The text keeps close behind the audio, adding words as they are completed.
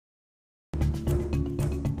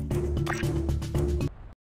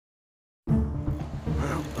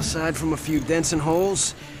aside from a few dents and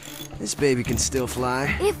holes, this baby can still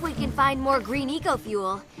fly. If we can find more green eco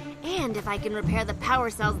fuel, and if I can repair the power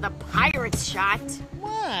cells the pirates shot.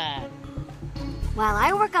 What? While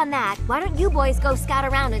I work on that, why don't you boys go scout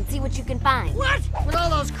around and see what you can find? What? With all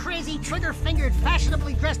those crazy trigger-fingered,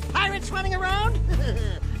 fashionably dressed pirates running around?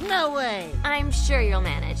 No way. I'm sure you'll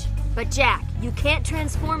manage. But Jack, you can't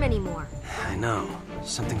transform anymore. I know.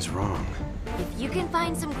 Something's wrong. If you can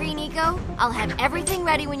find some green eco, I'll have everything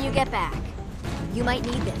ready when you get back. You might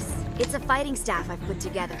need this. It's a fighting staff I've put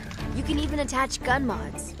together. You can even attach gun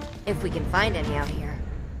mods, if we can find any out here.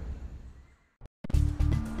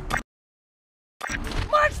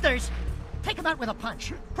 Monsters! Take them out with a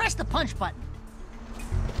punch. Press the punch button.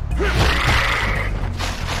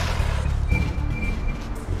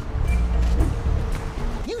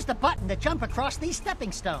 Use the button to jump across these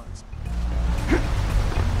stepping stones.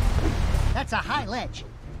 That's a high ledge.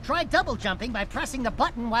 Try double jumping by pressing the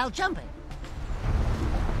button while jumping.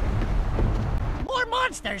 More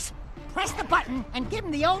monsters! Press the button and give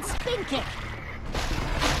them the old spin kick.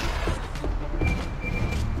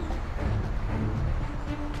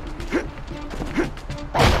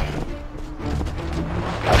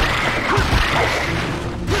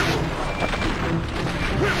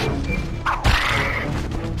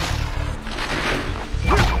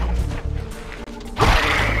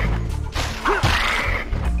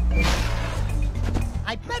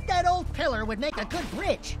 I bet that old pillar would make a good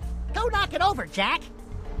bridge. Go knock it over, Jack.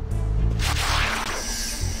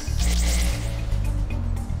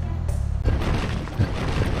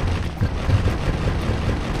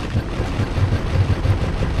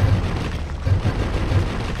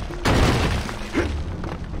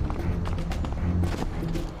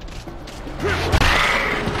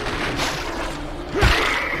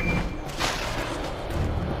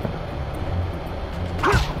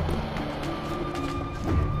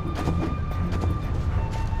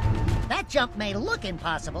 Jump may look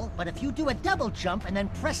impossible, but if you do a double jump and then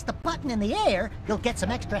press the button in the air, you'll get some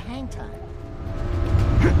extra hang time.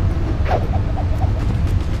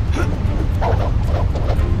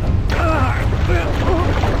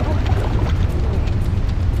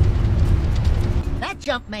 That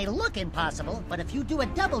jump may look impossible, but if you do a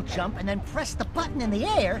double jump and then press the button in the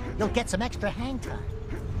air, you'll get some extra hang time.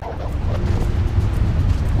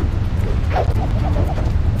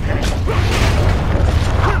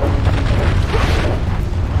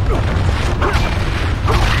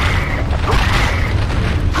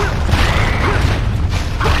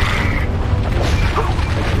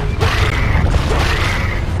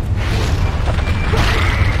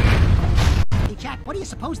 Hey, Jack, what do you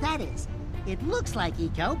suppose that is? It looks like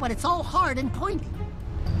eco, but it's all hard and pointy.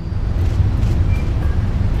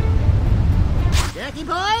 Jackie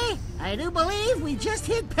boy, I do believe we just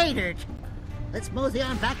hit pay dirt. Let's mosey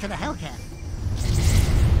on back to the Hellcat.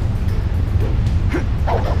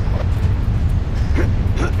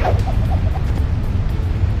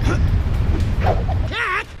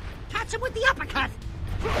 Jack! Catch him with the uppercut!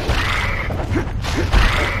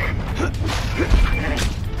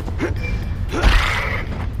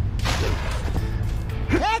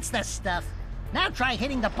 That's the stuff. Now try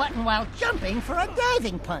hitting the button while jumping for a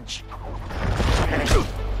diving punch.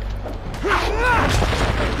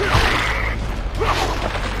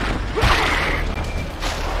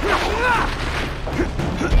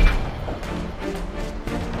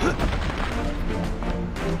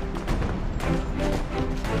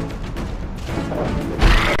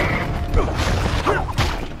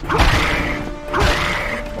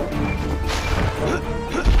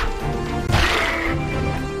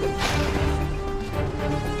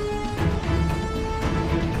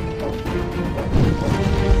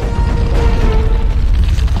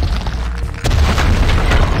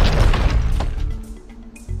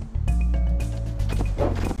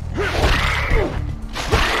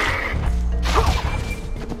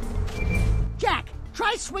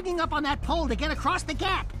 Swinging up on that pole to get across the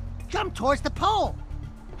gap. Jump towards the pole.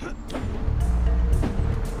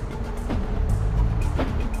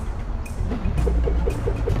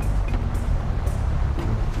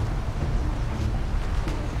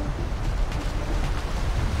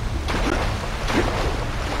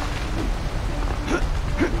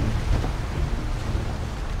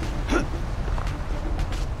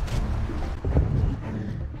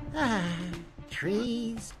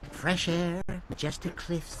 Trees, fresh air, majestic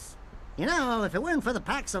cliffs. You know, if it weren't for the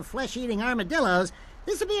packs of flesh-eating armadillos,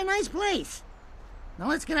 this would be a nice place. Now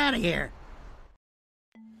let's get out of here.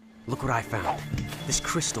 Look what I found. This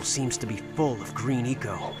crystal seems to be full of green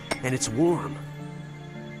eco, and it's warm.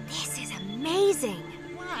 This is amazing.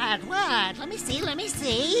 What? Let me see.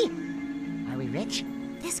 Are we rich?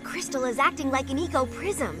 This crystal is acting like an eco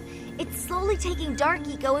prism. It's slowly taking dark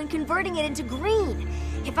eco and converting it into green.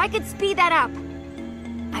 If I could speed that up.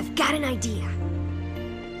 I've got an idea.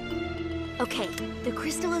 Okay, the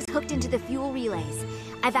crystal is hooked into the fuel relays.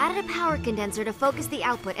 I've added a power condenser to focus the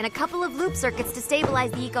output and a couple of loop circuits to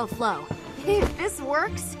stabilize the eco flow. If this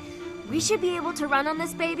works, we should be able to run on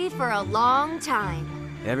this baby for a long time.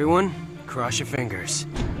 Everyone, cross your fingers.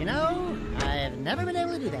 You know, I've never been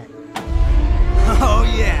able to do that. Oh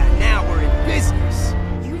yeah, now we're in business.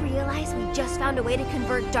 You realize we just found a way to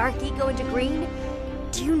convert dark eco into green?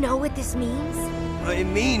 Do you know what this means? It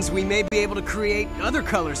means we may be able to create other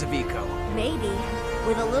colors of eco. Maybe,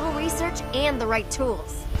 with a little research and the right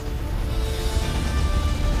tools.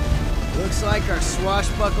 Looks like our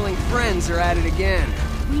swashbuckling friends are at it again.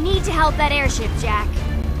 We need to help that airship, Jak.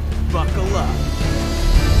 Buckle up.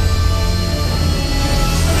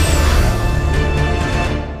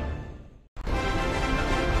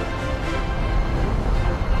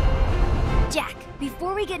 Jak,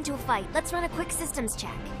 before we get into a fight, let's run a quick systems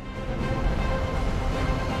check.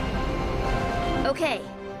 Okay,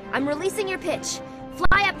 I'm releasing your pitch.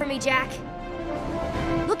 Fly up for me, Jak.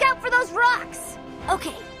 Look out for those rocks!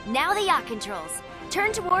 Okay, now the yacht controls.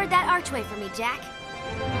 Turn toward that archway for me, Jak.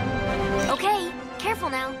 Okay, careful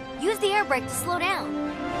now. Use the air brake to slow down.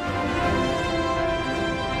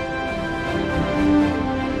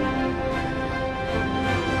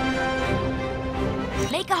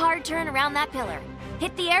 Make a hard turn around that pillar.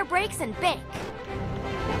 Hit the air brakes and bank.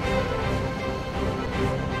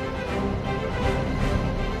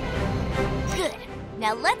 Good.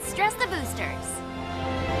 Now let's stress the boosters.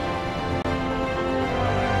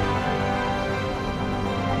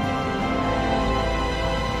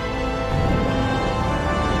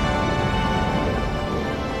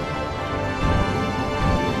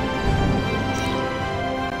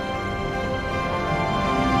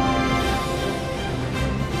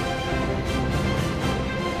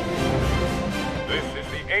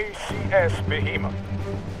 ACS Behemoth.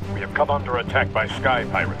 We have come under attack by sky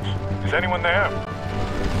pirates. Is anyone there?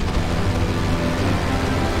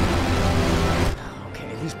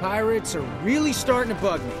 Okay, these pirates are really starting to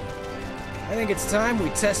bug me. I think it's time we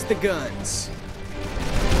test the guns.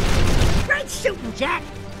 Great shooting, Jak!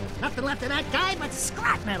 Nothing left of that guy but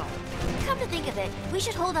scrap metal. Come to think of it, we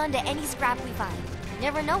should hold on to any scrap we find.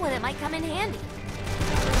 Never know when it might come in handy.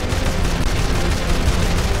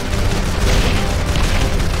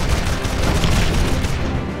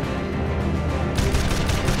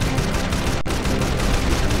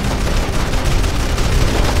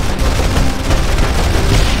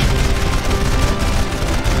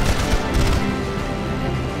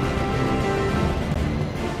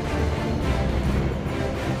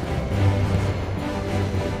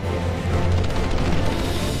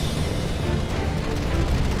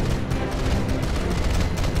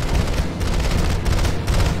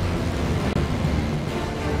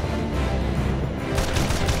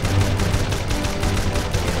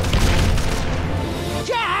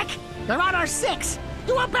 They're on our 6!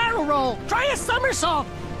 Do a barrel roll! Try a somersault!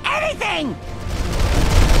 Anything!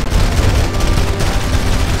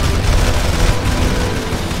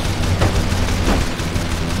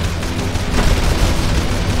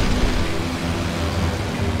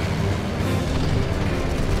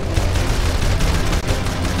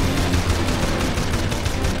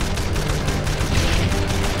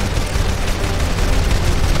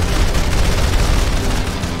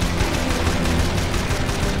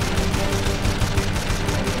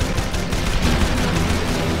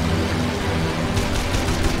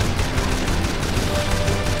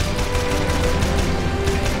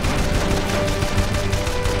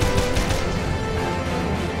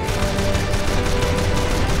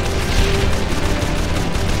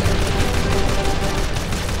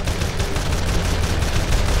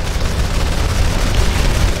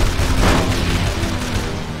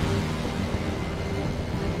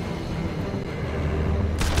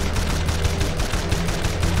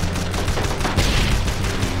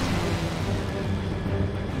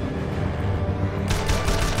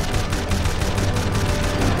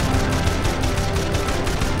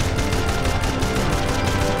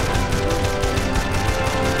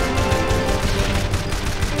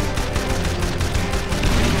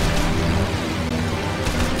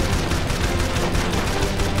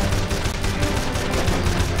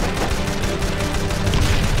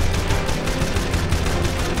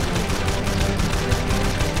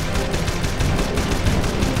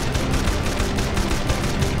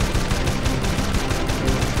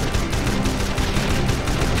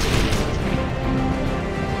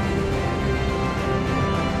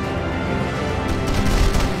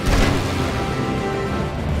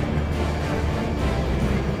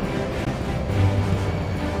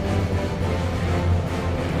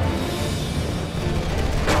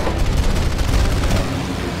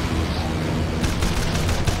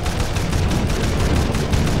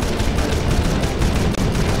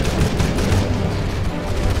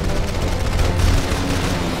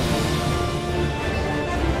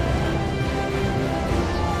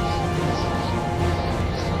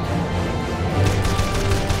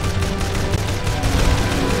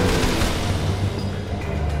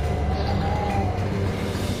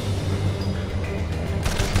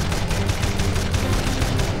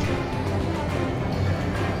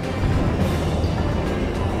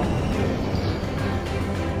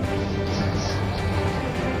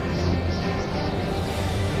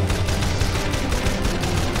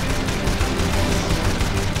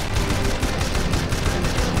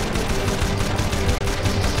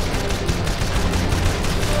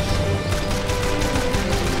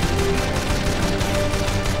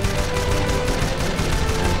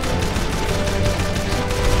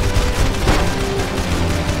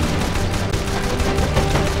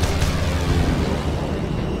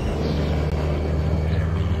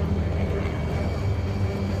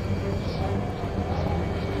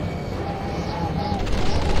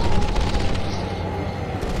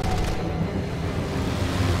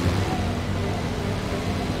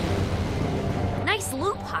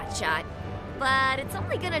 shot, but it's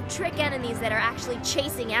only gonna trick enemies that are actually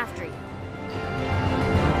chasing after you.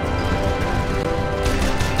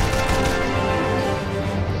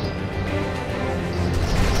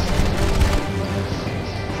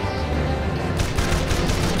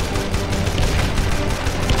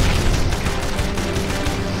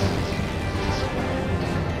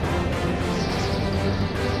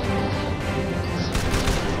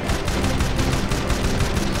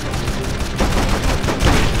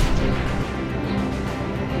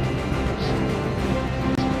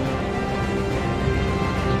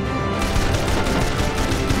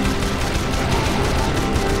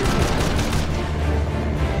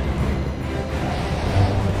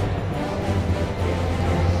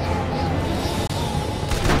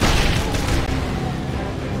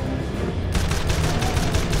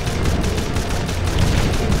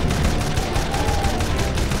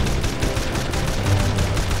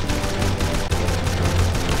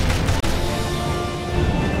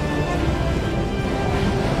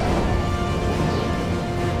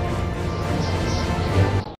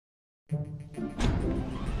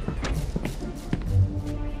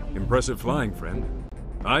 Impressive flying, friend.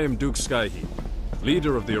 I am Duke Skyheat,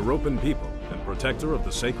 leader of the European people and protector of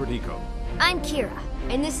the sacred eco. I'm Kira,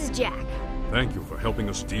 and this is Jak. Thank you for helping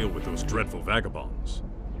us deal with those dreadful vagabonds.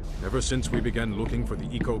 Ever since we began looking for the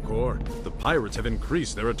eco core, the pirates have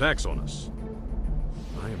increased their attacks on us.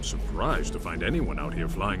 I am surprised to find anyone out here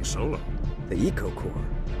flying solo. The Eco Core.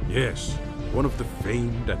 Yes, one of the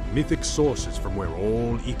famed and mythic sources from where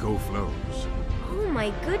all eco flows. Oh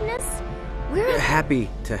my goodness, we're Happy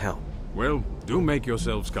to help. Well, do make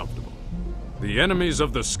yourselves comfortable. The enemies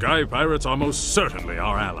of the Sky Pirates are most certainly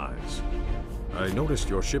our allies. I noticed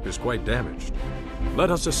your ship is quite damaged.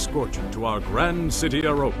 Let us escort you to our grand city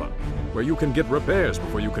Europa, where you can get repairs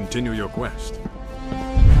before you continue your quest.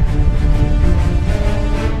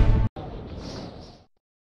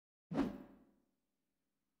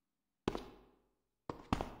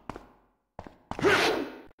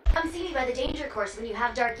 Come see me by the danger course when you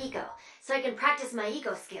have dark eco, so I can practice my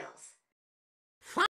eco skills.